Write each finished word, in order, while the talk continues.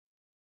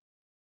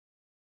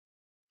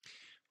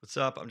What's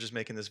up? I'm just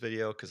making this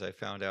video because I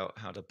found out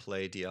how to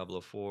play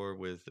Diablo 4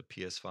 with the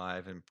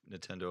PS5 and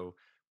Nintendo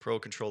Pro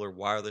controller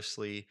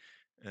wirelessly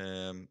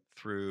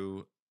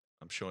through.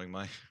 I'm showing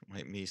my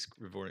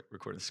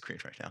recording the screen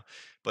right now,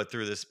 but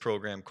through this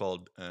program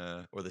called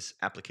or this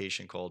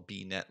application called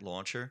BNet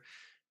Launcher.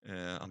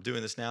 I'm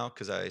doing this now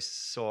because I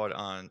saw it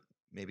on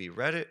maybe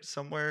Reddit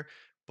somewhere,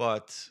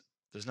 but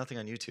there's nothing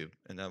on YouTube,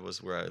 and that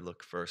was where I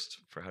look first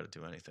for how to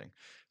do anything.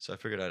 So I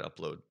figured I'd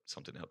upload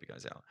something to help you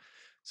guys out.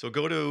 So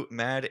go to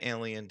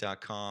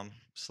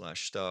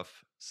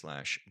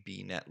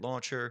madalien.com/stuff/bnet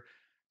launcher.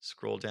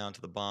 Scroll down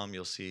to the bottom,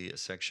 you'll see a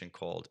section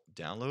called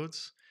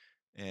downloads.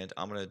 And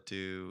I'm going to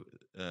do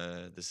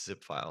this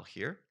zip file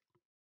here.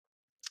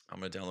 I'm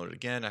going to download it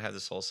again. I have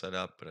this all set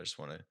up, but I just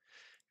want to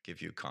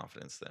give you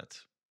confidence that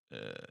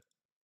uh,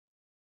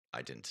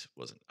 I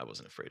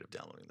wasn't afraid of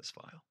downloading this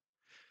file.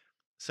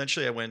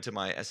 Essentially, I went to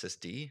my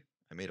SSD.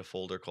 I made a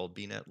folder called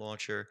bnet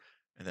launcher,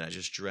 and then I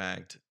just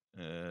dragged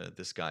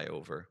this guy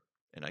over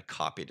and I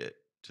copied it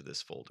to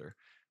this folder,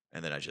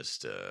 and then I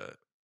just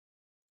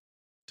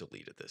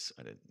deleted this.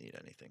 I didn't need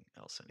anything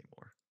else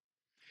anymore.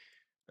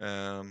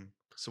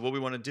 So what we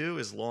want to do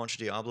is launch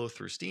Diablo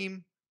through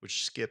Steam,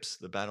 which skips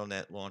the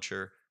Battle.net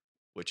launcher,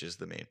 which is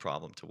the main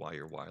problem to why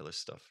your wireless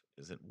stuff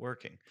isn't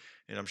working.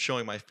 And I'm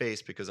showing my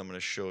face because I'm going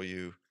to show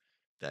you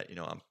that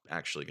I'm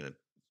actually going to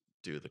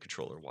do the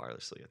controller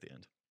wirelessly at the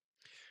end.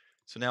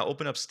 So now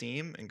open up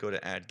Steam and go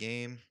to Add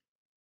Game,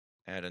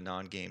 add a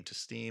non-game to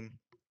Steam,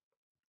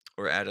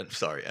 or add a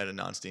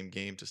non-Steam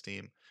game to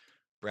Steam.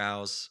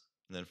 Browse,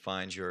 and then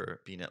find your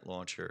BNet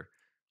launcher.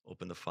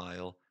 Open the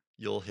file.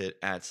 You'll hit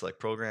Add Select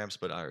Programs,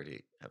 but I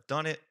already have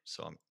done it,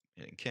 so I'm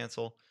hitting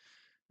Cancel.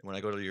 And when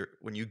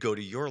you go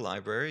to your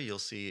library, you'll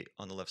see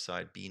on the left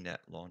side BNet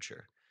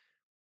Launcher.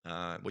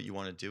 What you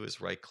want to do is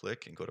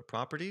right-click and go to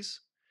Properties,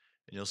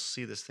 and you'll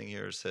see this thing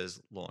here that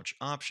says Launch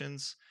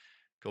Options.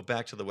 Go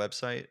back to the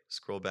website,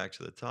 scroll back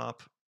to the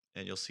top,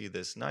 and you'll see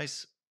this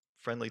nice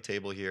friendly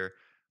table here.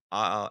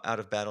 Out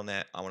of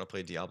Battle.net, I want to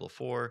play Diablo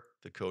 4.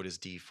 The code is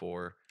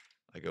D4.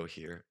 I go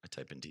here, I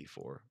type in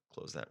D4,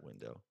 close that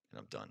window, and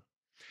I'm done.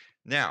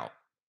 Now,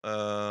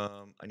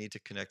 I need to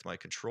connect my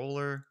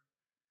controller.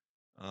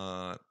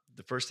 The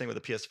first thing with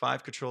a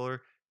PS5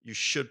 controller, you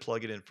should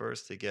plug it in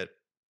first to get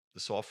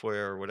the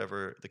software or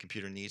whatever the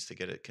computer needs to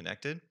get it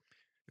connected.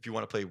 If you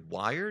want to play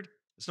wired,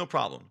 it's no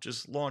problem.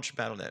 Just launch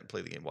Battle.net and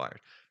play the game wired.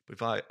 But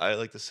if I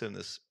like to sit in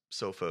this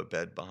sofa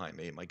bed behind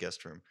me in my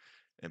guest room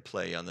and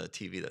play on the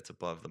TV that's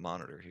above the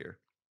monitor here.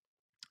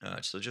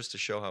 So just to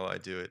show how I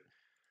do it,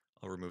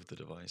 I'll remove the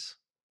device.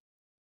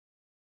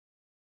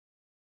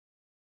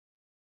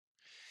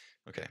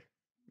 Okay.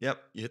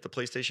 Yep, you hit the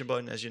PlayStation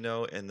button, as you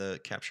know, and the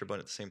capture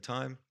button at the same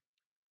time.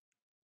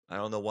 I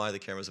don't know why the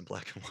camera's in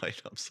black and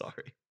white. I'm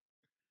sorry.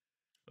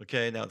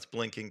 Okay, now it's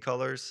blinking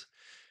colors.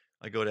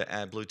 I go to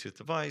add Bluetooth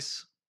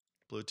device,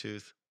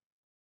 Bluetooth,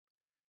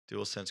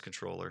 DualSense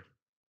controller.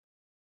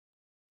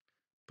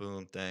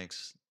 Boom,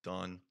 thanks,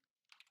 done.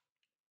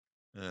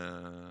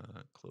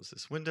 Close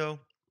this window.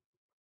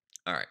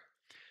 All right.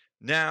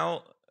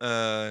 Now,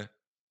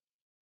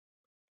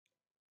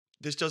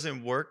 this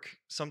doesn't work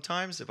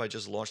sometimes if I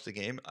just launch the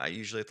game. I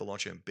usually have to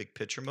launch it in big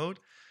picture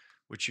mode,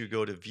 which you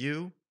go to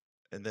view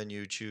and then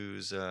you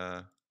choose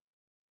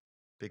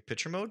big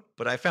picture mode.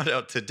 But I found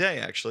out today,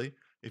 actually,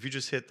 if you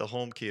just hit the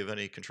home key of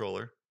any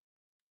controller,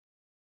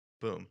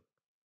 boom,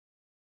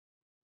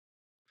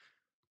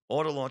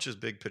 auto launches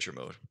big picture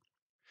mode.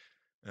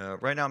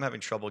 Right now, I'm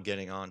having trouble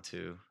getting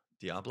onto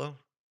Diablo,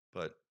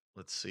 but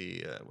let's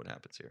see what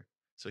happens here.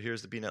 So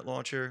here's the BNet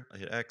launcher. I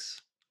hit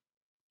X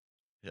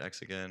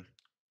again.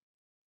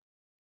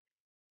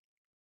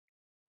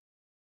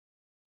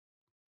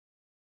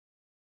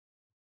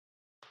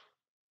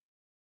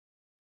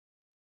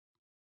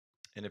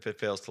 And if it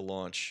fails to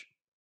launch,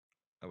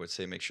 I would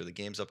say make sure the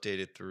game's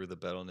updated through the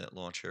Battle.net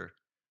launcher.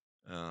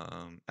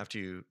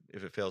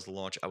 If it fails to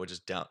launch, I would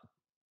just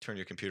turn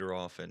your computer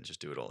off and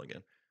just do it all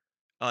again.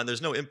 And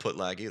there's no input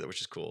lag either, which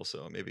is cool.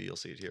 So maybe you'll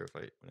see it here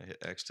when I hit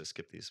X to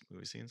skip these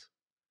movie scenes.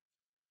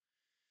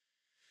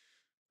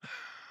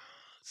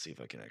 Let's see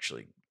if I can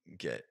actually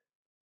get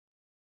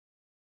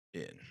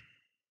in.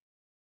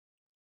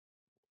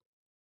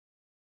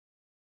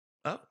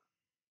 Oh,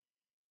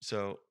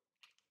 so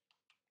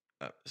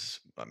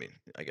I mean,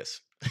 I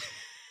guess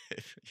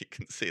you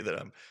can see that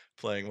I'm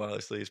playing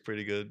wirelessly. It's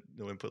pretty good.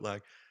 No input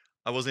lag.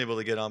 I wasn't able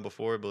to get on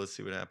before, but let's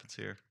see what happens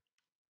here.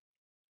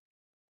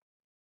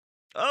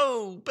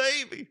 Oh,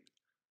 baby.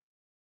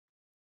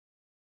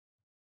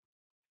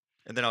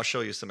 And then I'll show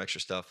you some extra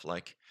stuff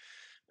like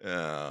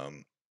how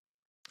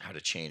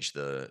to change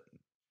the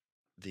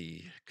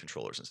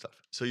controllers and stuff.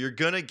 So you're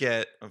gonna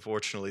get,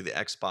 unfortunately, the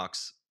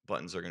Xbox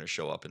buttons are gonna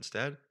show up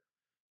instead.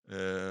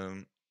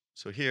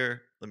 So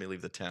here, let me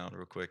leave the town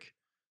real quick,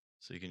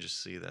 so you can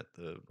just see that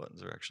the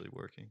buttons are actually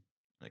working.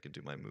 I can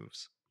do my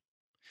moves.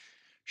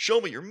 Show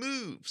me your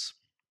moves.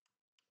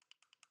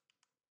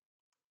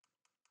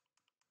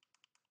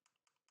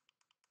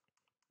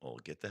 Oh,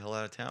 get the hell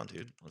out of town,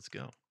 dude. Let's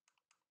go.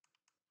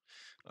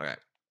 All right.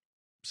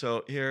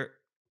 So here,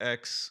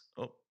 X,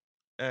 oh,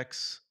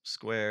 X,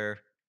 square,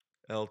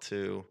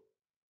 L2,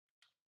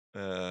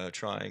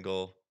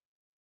 triangle,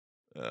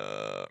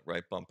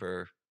 right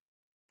bumper,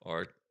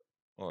 R,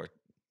 R,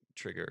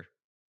 trigger.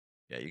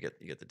 Yeah, you get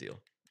the deal.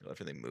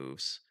 Everything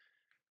moves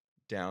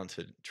down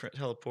to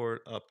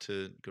teleport, up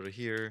to go to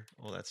here,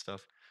 all that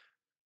stuff.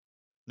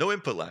 No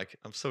input lag.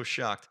 I'm so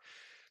shocked.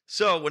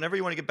 So whenever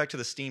you want to get back to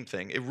the Steam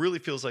thing, it really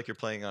feels like you're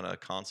playing on a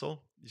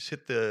console. You just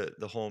hit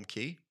the home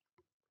key,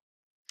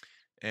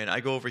 and I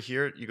go over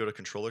here. You go to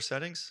controller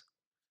settings.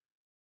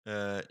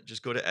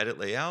 Just go to edit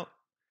layout,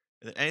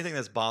 and then anything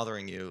that's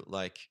bothering you,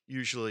 like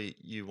usually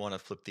you want to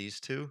flip these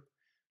two,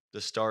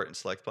 the start and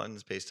select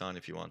buttons based on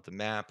if you want the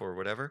map or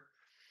whatever.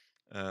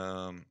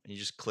 And you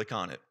just click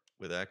on it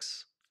with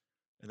X,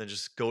 and then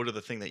just go to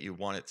the thing that you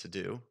want it to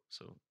do.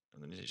 So,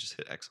 and then you just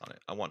hit X on it.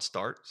 I want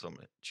start, so I'm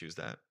gonna choose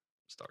that.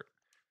 Start.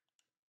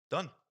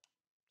 Done.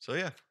 So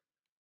yeah,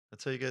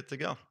 that's how you get it to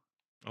go.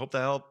 I hope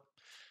that helped,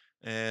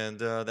 and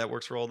that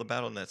works for all the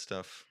BattleNet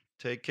stuff.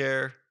 Take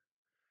care.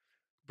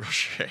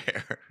 Brush your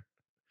hair.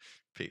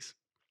 Peace.